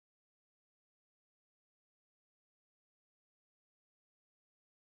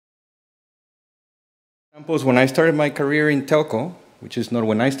Examples, when I started my career in telco, which is not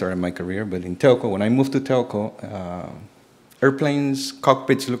when I started my career, but in telco, when I moved to telco, airplanes,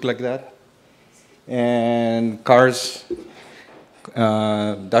 cockpits look like that, and cars,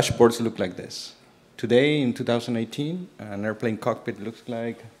 dashboards look like this. Today, in 2018, an airplane cockpit looks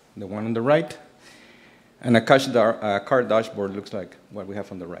like the one on the right, and a car dashboard looks like what we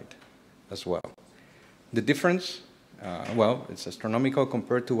have on the right as well. The difference, well, it's astronomical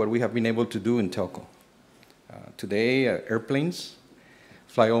compared to what we have been able to do in telco. Today, airplanes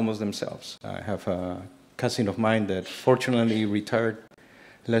fly almost themselves. I have a cousin of mine that fortunately retired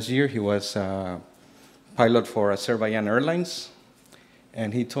last year. He was a pilot for Azerbaijan Airlines.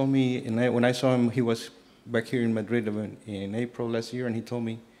 And he told me, when I saw him, he was back here in Madrid in April last year, and he told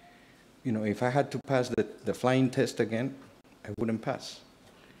me, you know, if I had to pass the flying test again, I wouldn't pass.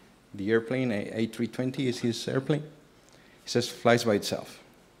 The airplane, A320 is his airplane. He says flies by itself.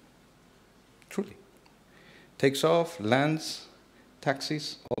 Truly. Takes off, lands,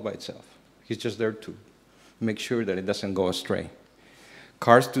 taxis, all by itself. He's just there to make sure that it doesn't go astray.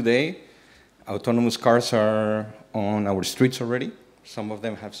 Cars today, autonomous cars are on our streets already. Some of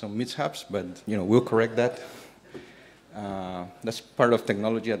them have some mishaps, but you know, we'll correct that. That's part of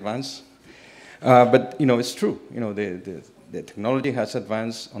technology advance. But you know, it's true. You know, the technology has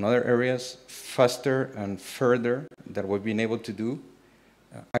advanced on other areas faster and further than we've been able to do.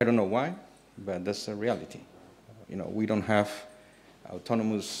 I don't know why, but that's the reality. You know, we don't have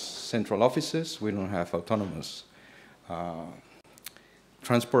autonomous central offices. We don't have autonomous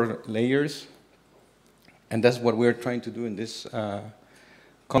transport layers. And that's what we're trying to do in this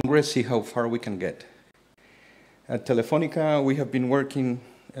Congress, see how far we can get. At Telefonica, we have been working,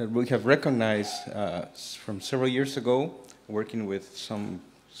 we have recognized from several years ago, working with some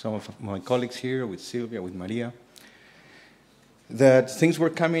of my colleagues here, with Silvia, with Maria, that things were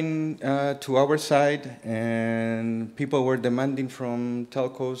coming to our side and people were demanding from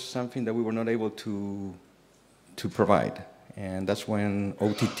telcos something that we were not able to provide. And that's when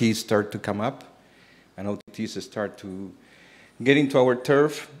OTTs start to come up, and OTTs start to get into our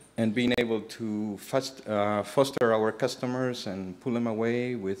turf and being able to foster our customers and pull them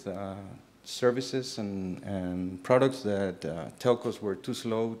away with services and products that telcos were too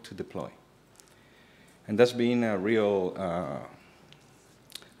slow to deploy. And that's been a real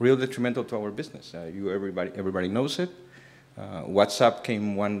detrimental to our business. Everybody knows it. WhatsApp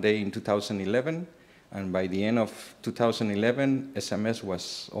came one day in 2011, and by the end of 2011, SMS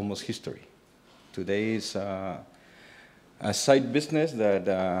was almost history. Today is a side business that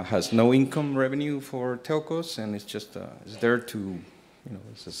has no income revenue for telcos, and it's just it's there to, you know,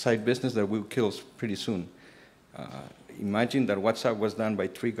 it's a side business that will kill us pretty soon. Imagine that WhatsApp was done by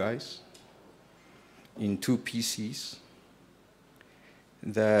 3 guys in 2 PCs.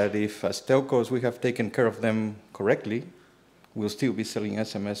 That if as telcos we have taken care of them correctly, we'll still be selling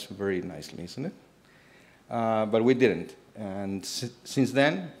SMS very nicely, isn't it? But we didn't. And since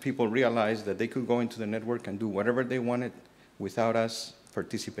then, people realized that they could go into the network and do whatever they wanted without us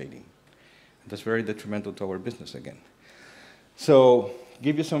participating. That's very detrimental to our business again. So,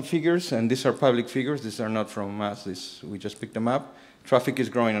 give you some figures, and these are public figures. These are not from us. We just picked them up. Traffic is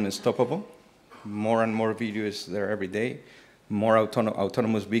growing unstoppable. More and more video is there every day. More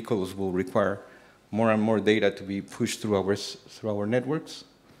autonomous vehicles will require more and more data to be pushed through our networks.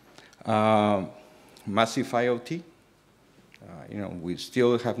 Massive IoT. You know, we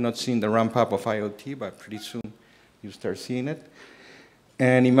still have not seen the ramp up of IoT, but pretty soon you start seeing it.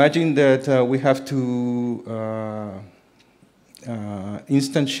 And imagine that we have to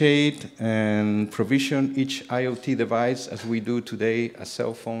instantiate and provision each IoT device as we do today, a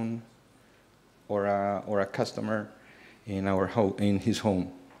cell phone or a customer in his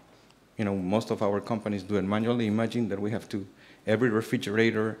home. You know, most of our companies do it manually. Imagine that we have to, every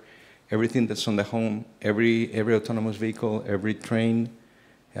refrigerator, everything that's on the home, every autonomous vehicle, every train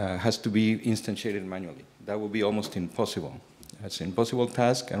has to be instantiated manually. That will be almost impossible. It's an impossible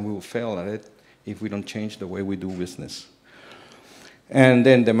task, and we will fail at it if we don't change the way we do business. And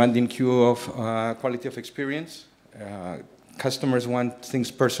then demanding queue of quality of experience. Customers want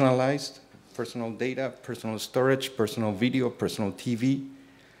things personalized, personal data, personal storage, personal video, personal TV.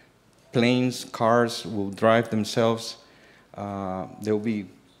 Planes, cars will drive themselves. There will be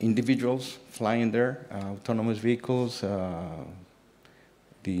individuals flying there, autonomous vehicles.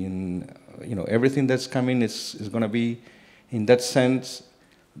 You know, everything that's coming is going to be, in that sense,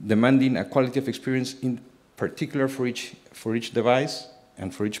 demanding a quality of experience in particular for each device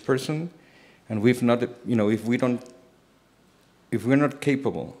and for each person. And we've not, you know, if we're not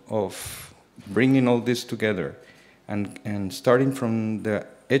capable of bringing all this together and starting from the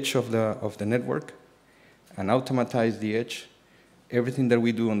edge of the network and automatize the edge, everything that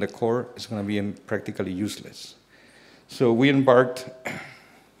we do on the core is going to be practically useless. So we embarked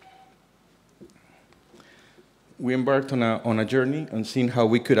on a journey on seeing how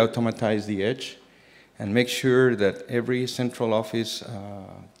we could automatize the edge and make sure that every central office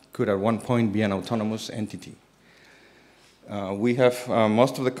could at one point be an autonomous entity. We have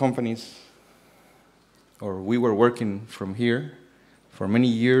most of the companies, or we were working from here for many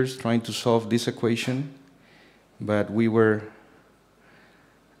years trying to solve this equation, but we were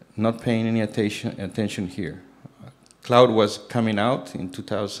not paying any attention here. Cloud was coming out in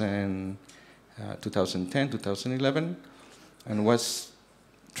 2010, 2011, and was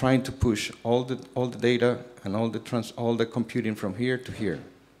trying to push all the data and all the computing from here to here,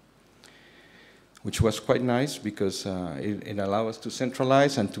 which was quite nice because it allowed us to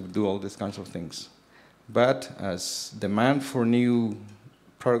centralize and to do all these kinds of things. But as demand for new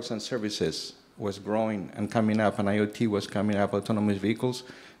products and services was growing and coming up, and IoT was coming up, autonomous vehicles,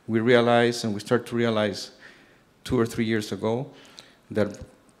 we realized, and we started to realize 2 or 3 years ago, that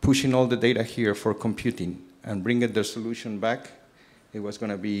pushing all the data here for computing and bringing the solution back, it was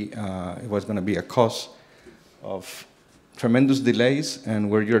going to be a cause of tremendous delays, and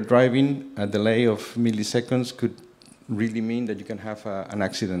where you're driving, a delay of milliseconds could really mean that you can have an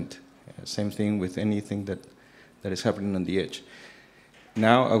accident. Same thing with anything that is happening on the edge.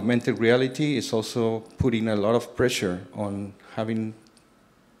 Now, augmented reality is also putting a lot of pressure on having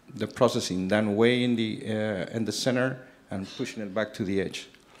the processing done way in the center and pushing it back to the edge.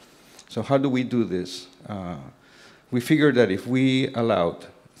 So how do we do this? We figured that if we allowed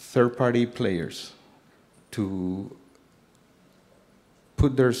third-party players to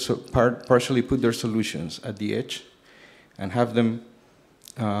partially put their solutions at the edge and have them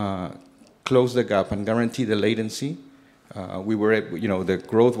close the gap and guarantee the latency, we were able, the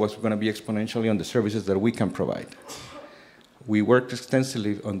growth was going to be exponentially on the services that we can provide. We worked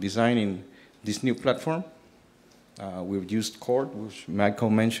extensively on designing this new platform. We've used Core, which Michael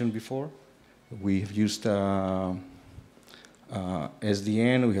mentioned before. We've used SDN.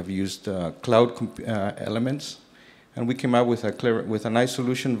 We have used cloud elements, and we came up with a nice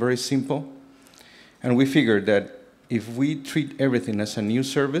solution, very simple. And we figured that if we treat everything as a new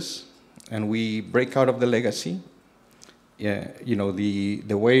service and we break out of the legacy, the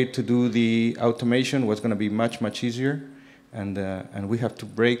way to do the automation was going to be much, much easier. And we have to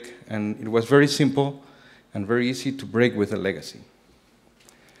break, and it was very simple and very easy to break with the legacy.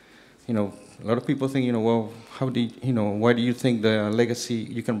 A lot of people think, well, why do you think the legacy,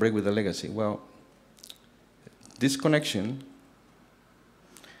 you can break with the legacy? Well, this connection,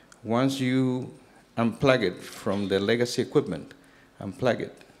 once you unplug it from the legacy equipment, unplug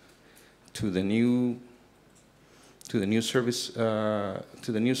it to the new service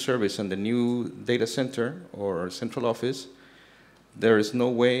and the new data center or central office, there is no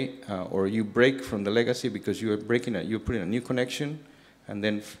way, or you break from the legacy because you're putting a new connection, and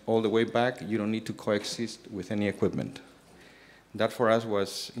then all the way back, you don't need to coexist with any equipment. That for us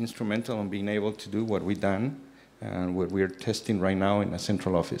was instrumental in being able to do what we've done and what we're testing right now in a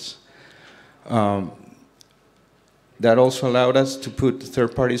central office. That also allowed us to put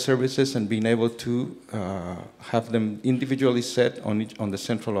third-party services and being able to have them individually set on the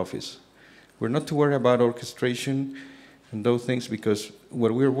central office. We're not too worried about orchestration and those things because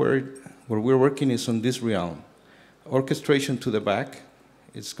what we're working is on this realm. Orchestration to the back,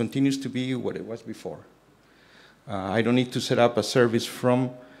 it continues to be what it was before. I don't need to set up a service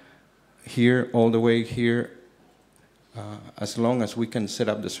from here all the way here as long as we can set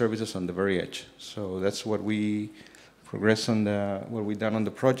up the services on the very edge. So that's what we progress on what we've done on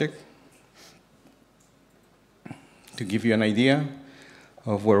the project. To give you an idea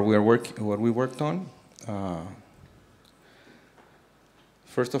of where what we worked on.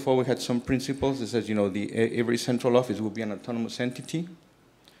 First of all, we had some principles. It says, every central office will be an autonomous entity.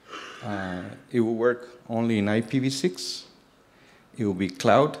 It will work only in IPv6. It will be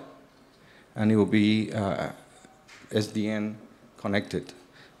cloud, and it will be SDN connected.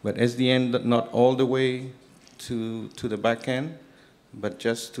 But SDN not all the way to the back end, but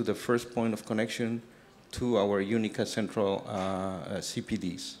just to the first point of connection to our Unica central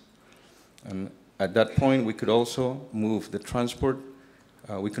CPDs. And at that point, we could also move the transport.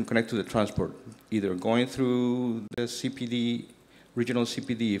 We can connect to the transport, either going through the CPD, regional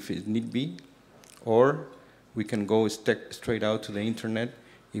CPD if it need be, or we can go straight out to the internet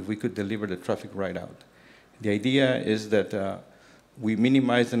if we could deliver the traffic right out. The idea is that we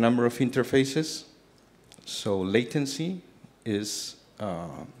minimize the number of interfaces, so latency is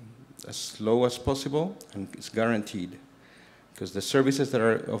as low as possible and it's guaranteed. Because the services that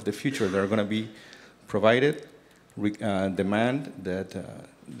are of the future that are going to be provided, demand that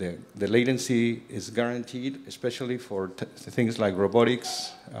the latency is guaranteed, especially for things like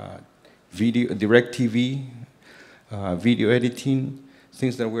robotics, video, direct TV, video editing,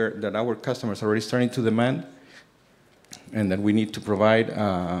 things that our customers are already starting to demand, and that we need to provide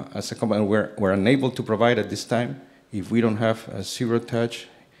as a company. We're unable to provide at this time if we don't have a zero touch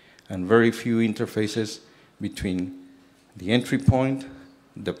and very few interfaces between the entry point,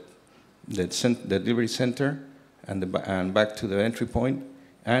 the delivery center, and back to the entry point,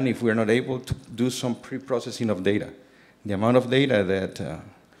 and if we're not able to do some pre-processing of data. The amount of data that,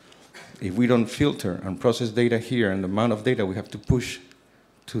 if we don't filter and process data here, and the amount of data we have to push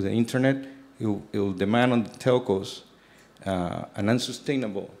to the internet, it will demand on the telcos an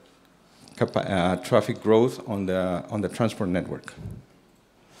unsustainable traffic growth on the transport network.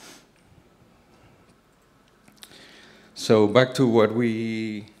 So back to what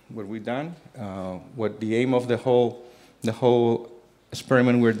we've done. What the aim of the whole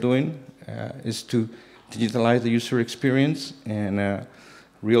experiment we're doing is to digitalize the user experience and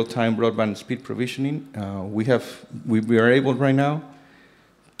real-time broadband speed provisioning. We are able right now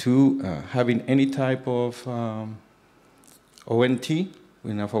to having any type of ONT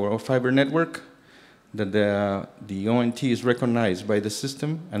in our fiber network, that the ONT is recognized by the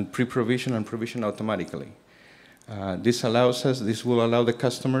system and pre-provision and provision automatically. This will allow the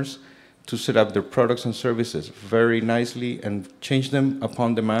customers to set up their products and services very nicely and change them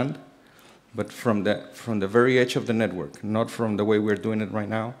upon demand, but from the very edge of the network, not from the way we're doing it right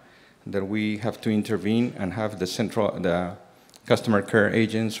now, that we have to intervene and have the customer care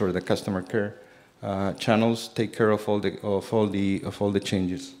agents or the customer care channels take care of all the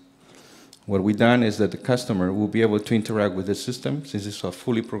changes. What we've done is that the customer will be able to interact with the system, since it's a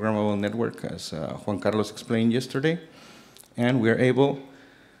fully programmable network, as Juan Carlos explained yesterday, and we are able.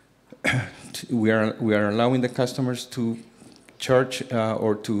 We are allowing the customers to charge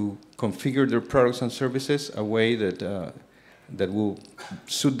or to configure their products and services a way that will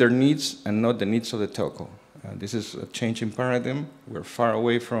suit their needs and not the needs of the telco. This is a change in paradigm. We're far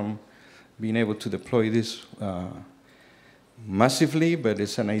away from being able to deploy this massively, but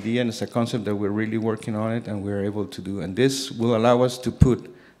it's an idea and it's a concept that we're really working on it and we're able to do. And this will allow us to put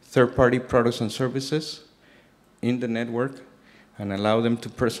third-party products and services in the network and allow them to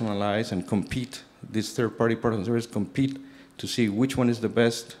personalize and compete. These third-party products and services compete to see which one is the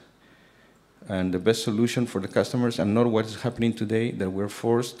best and the best solution for the customers, and not what is happening today, that we're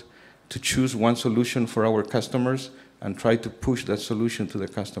forced to choose one solution for our customers and try to push that solution to the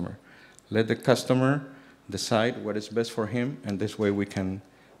customer. Let the customer decide what is best for him, and this way we can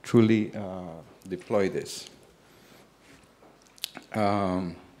truly deploy this.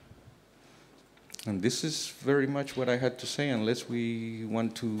 And this is very much what I had to say, unless we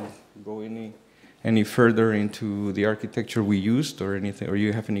want to go any further into the architecture we used or anything, or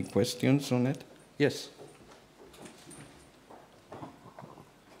you have any questions on it? Yes?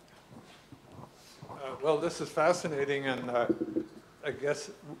 Well, this is fascinating, and I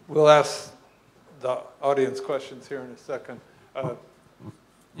guess we'll ask the audience questions here in a second.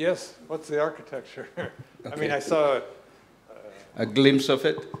 Yes, what's the architecture? Okay. I mean, I saw a glimpse of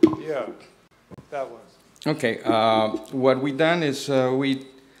it. Yeah, that one. Okay, what we've done is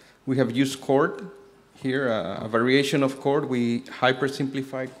we have used CORD here, a variation of CORD. We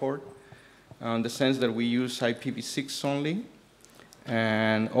hyper-simplified CORD in the sense that we use IPv6 only,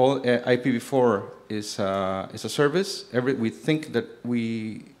 and all IPv4 is a service. We think that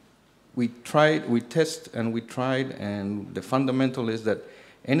we test and we tried, and the fundamental is that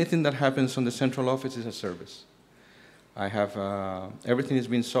anything that happens on the central office is a service. Everything is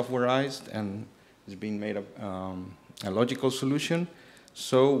being softwareized and is being made a logical solution,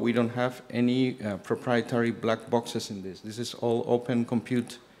 so we don't have any proprietary black boxes in this. This is all open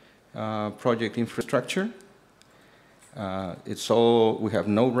compute project infrastructure. We have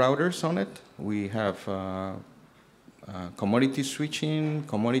no routers on it. We have commodity switching,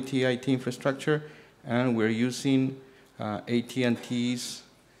 commodity IT infrastructure, and we're using AT&T's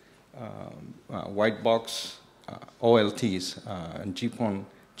white box OLTs and GPON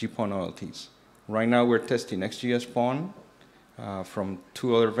OLTs. Right now we're testing XGS-PON from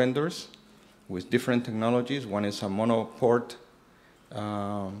 2 other vendors with different technologies. One is a monoport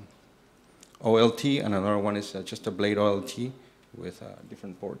OLT, and another one is just a blade OLT with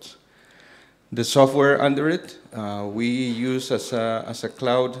different ports. The software under it we use as a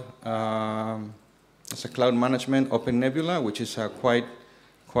cloud management OpenNebula, which is quite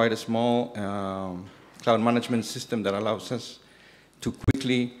a small cloud management system that allows us to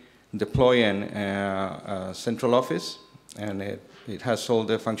quickly deploy a central office and it has all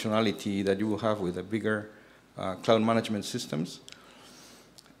the functionality that you will have with the bigger cloud management systems.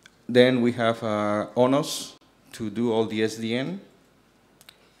 Then we have ONOS to do all the SDN,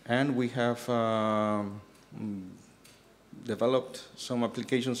 and we have developed some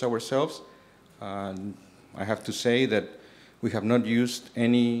applications ourselves. I have to say that we have not used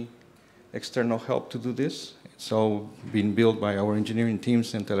any external help to do this. It's all been built by our engineering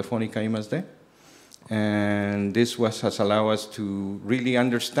teams in Telefonica I+D. And this has allowed us to really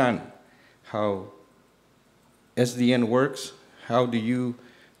understand how SDN works, how do you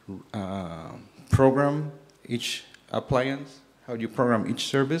program each appliance, how do you program each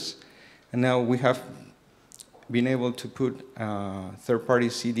service. And now we have been able to put third-party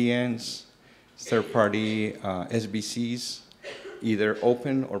CDNs, third-party SBCs, either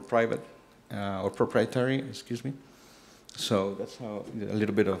open or private, or proprietary, excuse me. So that's how a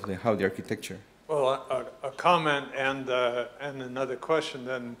little bit of how the architecture. Well, a comment and another question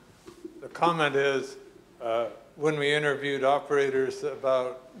then. The comment is, when we interviewed operators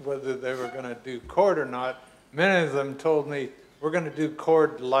about whether they were going to do cord or not, many of them told me, we're going to do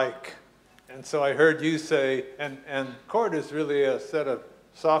cord-like. And so I heard you say, and cord is really a set of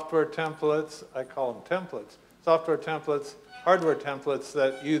software templates, I call them templates, software templates, hardware templates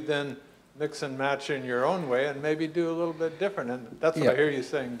that you then mix and match in your own way and maybe do a little bit different. And that's what I hear you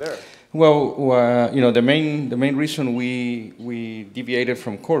saying there. Well, you know, the main reason we deviated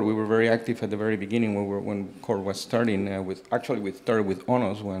from cord, we were very active at the very beginning when cord was starting. We started with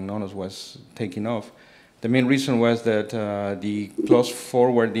ONOS when ONOS was taking off. The main reason was that the close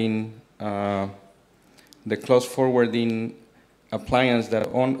forwarding appliance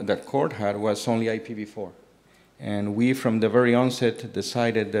that cord had was only IPv4. And we, from the very onset,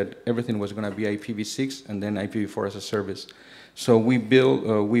 decided that everything was going to be IPv6 and then IPv4 as a service. So we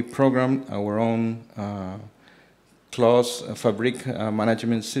programmed our own close fabric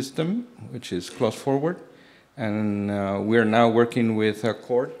management system, which is close forward. And we are now working with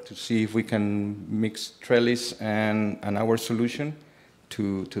cord to see if we can mix Trellis and our solution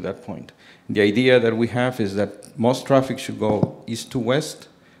to that point. The idea that we have is that most traffic should go east to west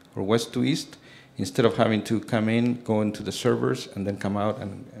or west to east, instead of having to come in, go into the servers, and then come out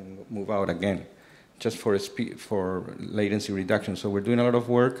and move out again, just for latency reduction. So we're doing a lot of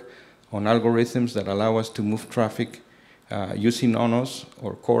work on algorithms that allow us to move traffic using ONOS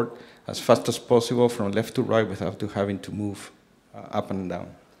or cord as fast as possible from left to right without having to move up and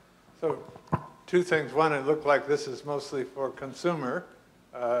down. So two things. One, it looked like this is mostly for consumer.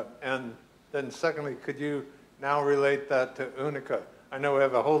 And then secondly, could you now relate that to Unica? I know we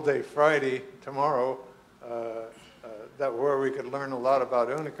have a whole day Friday tomorrow where we could learn a lot about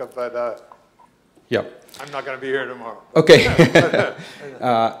Unica, but yeah, I'm not going to be here tomorrow. Okay.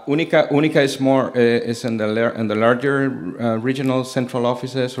 Unica is more is in the larger regional central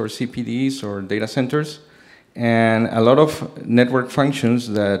offices or CPDs or data centers, and a lot of network functions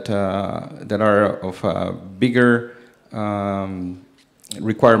that are of bigger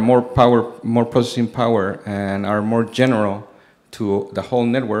require more power, more processing power, and are more general to the whole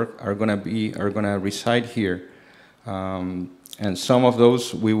network are going to reside here, and some of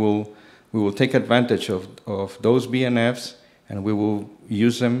those we will take advantage of those BNFs, and we will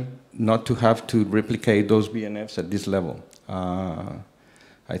use them not to have to replicate those BNFs at this level.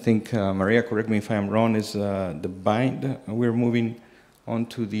 I think Maria, correct me if I'm wrong, is the bind. We're moving on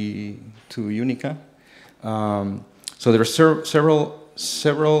to Unica. So there are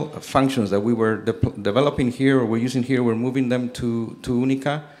several functions that we were developing here or we're using here. We're moving them to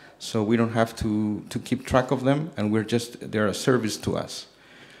Unica, so we don't have to keep track of them, and they're a service to us.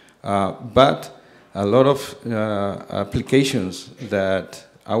 But a lot of applications that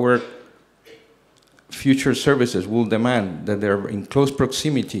our future services will demand that they're in close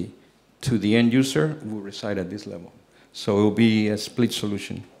proximity to the end user will reside at this level. So it will be a split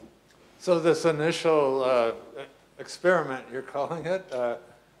solution. So this initial experiment, you're calling it,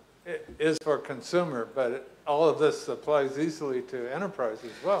 is for consumer, but all of this applies easily to enterprise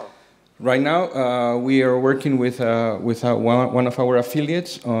as well. Right now, we are working with one of our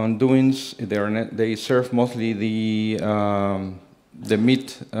affiliates on doing. They serve mostly the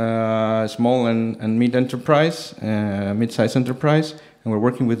small and mid enterprise, mid-size enterprise, and we're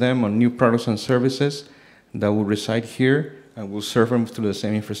working with them on new products and services that will reside here and will serve them through the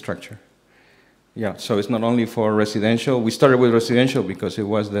same infrastructure. Yeah, so it's not only for residential. We started with residential because it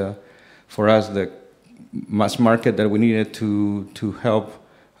was for us the mass market that we needed to help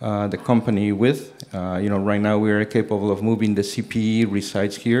the company with. Right now we are capable of moving the CPE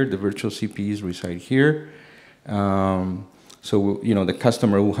resides here, the virtual CPEs reside here. So the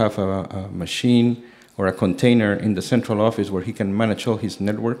customer will have a machine or a container in the central office where he can manage all his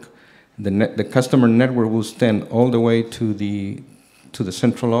network. The customer network will extend all the way to the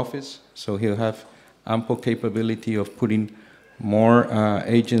central office, so he'll have ample capability of putting more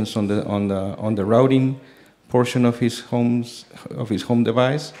agents on the routing portion of his home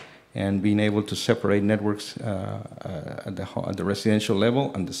device, and being able to separate networks at the residential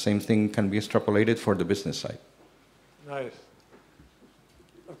level, and the same thing can be extrapolated for the business side. Nice.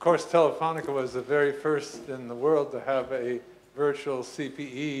 Of course, Telefonica was the very first in the world to have a virtual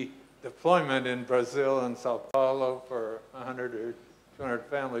CPE deployment in Brazil and Sao Paulo for 100 or 200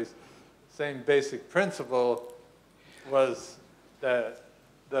 families. Same basic principle was that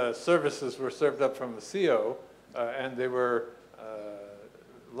the services were served up from the CO, and they were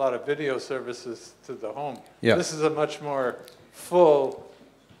a lot of video services to the home. Yeah. This is a much more full,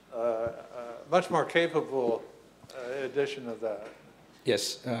 much more capable edition of that.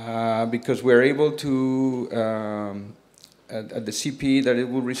 Yes, because we're able to, at the CPE that it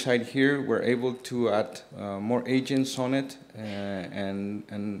will reside here, we're able to add more agents on it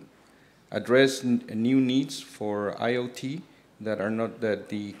and address new needs for IoT that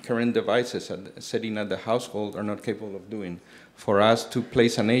the current devices setting at the household are not capable of doing. For us to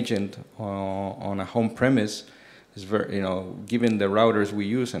place an agent on a home premise is very, given the routers we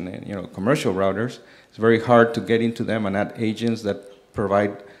use and commercial routers, it's very hard to get into them and add agents that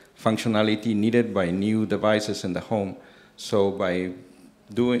provide functionality needed by new devices in the home. So by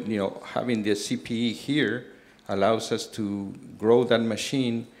doing, having the CPE here allows us to grow that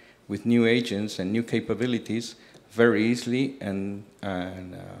machine with new agents and new capabilities very easily and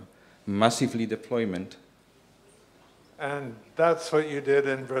massively deployment. And that's what you did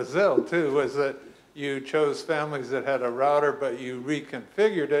in Brazil too, was that you chose families that had a router, but you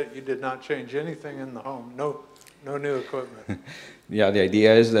reconfigured it. You did not change anything in the home. No new equipment. Yeah, the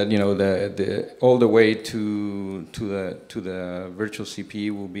idea is that all the way to the virtual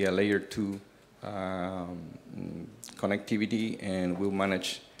CPE will be a layer 2 connectivity, and we'll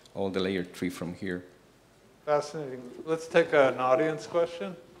manage all the layer 3 from here. Fascinating. Let's take an audience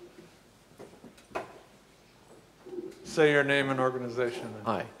question. Say your name and organization.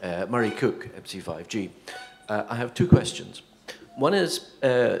 Hi, Murray Cook, MC5G. I have two questions. One is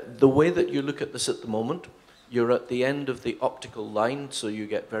the way that you look at this at the moment. You're at the end of the optical line, so you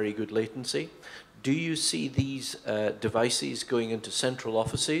get very good latency. Do you see these devices going into central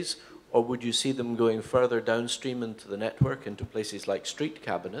offices, or would you see them going further downstream into the network, into places like street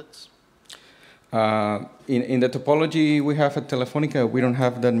cabinets? In the topology we have at Telefonica, we don't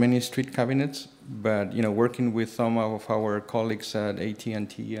have that many street cabinets, but working with some of our colleagues at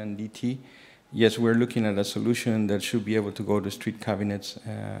AT&T and DT, yes, we're looking at a solution that should be able to go to street cabinets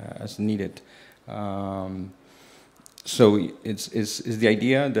as needed. So it's the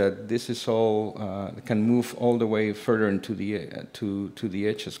idea that this is all can move all the way further into the to the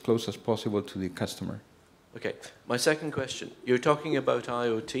edge as close as possible to the customer. Okay. My second question: you're talking about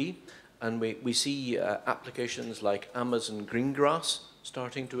IoT, and we see applications like Amazon Greengrass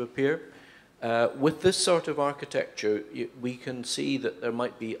starting to appear. With this sort of architecture, we can see that there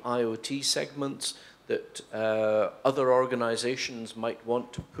might be IoT segments that other organizations might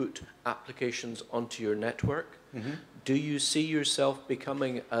want to put applications onto your network. Mm-hmm. Do you see yourself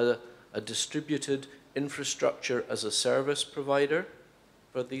becoming a distributed infrastructure as a service provider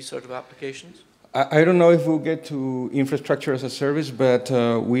for these sort of applications? I don't know if we'll get to infrastructure as a service, but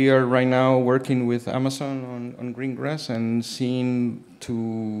we are right now working with Amazon on Greengrass and seeing to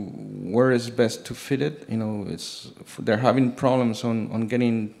where is best to fit it. They're having problems on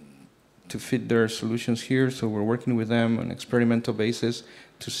getting to fit their solutions here, so we're working with them on an experimental basis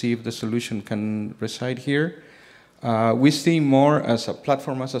to see if the solution can reside here. We see more as a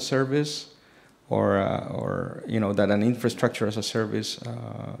platform as a service, or that an infrastructure as a service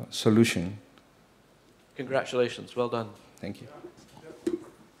solution. Congratulations, well done. Thank you. To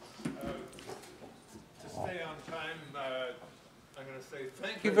stay on time, I'm going to say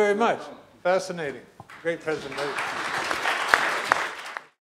thank you very much. Fascinating. Great presentation.